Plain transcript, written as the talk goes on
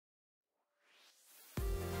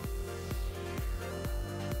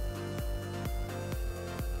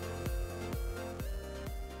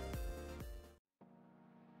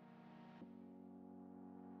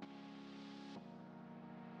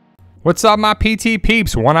What's up, my PT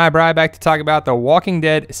peeps? One Eye Bri back to talk about The Walking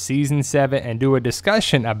Dead Season 7 and do a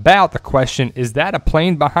discussion about the question, is that a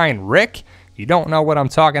plane behind Rick? If you don't know what I'm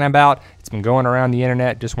talking about, it's been going around the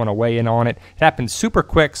internet, just want to weigh in on it. It happened super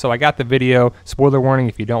quick, so I got the video. Spoiler warning,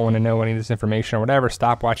 if you don't want to know any of this information or whatever,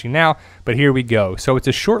 stop watching now, but here we go. So it's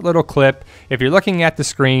a short little clip. If you're looking at the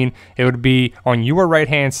screen, it would be on your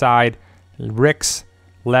right-hand side, Rick's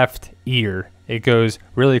left ear. It goes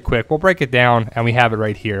really quick. We'll break it down, and we have it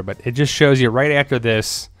right here, but it just shows you right after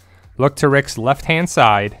this. Look to Rick's left-hand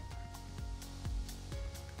side,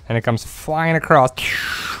 and it comes flying across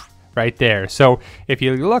right there. So if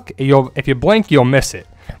you look, if you blink, you'll miss it,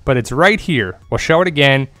 but it's right here. We'll show it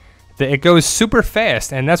again. It goes super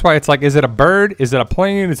fast, and that's why it's like, is it a bird? Is it a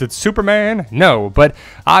plane? Is it Superman? No, but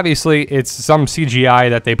obviously it's some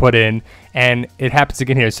CGI that they put in, and it happens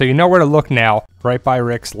again here. So you know where to look now, right by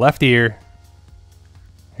Rick's left ear.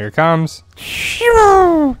 Here it comes.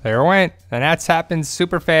 There it went. And that's happened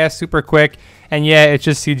super fast, super quick. And yeah, it's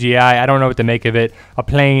just CGI. I don't know what to make of it. A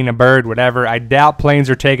plane, a bird, whatever. I doubt planes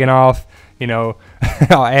are taking off, you know,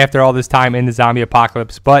 after all this time in the zombie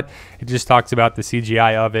apocalypse. But it just talks about the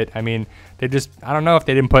CGI of it. I mean, I don't know if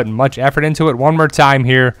they didn't put much effort into it. One more time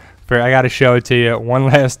here. I got to show it to you one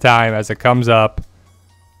last time as it comes up.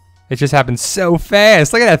 It just happens so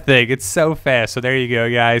fast. Look at that thing. It's so fast. So there you go,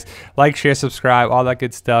 guys. Like, share, subscribe, all that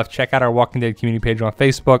good stuff. Check out our Walking Dead community page on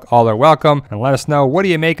Facebook. All are welcome. And let us know, what do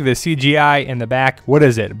you make of the CGI in the back? What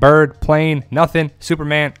is it? Bird, plane, nothing,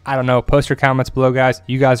 Superman? I don't know. Post your comments below, guys.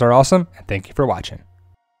 You guys are awesome, and thank you for watching.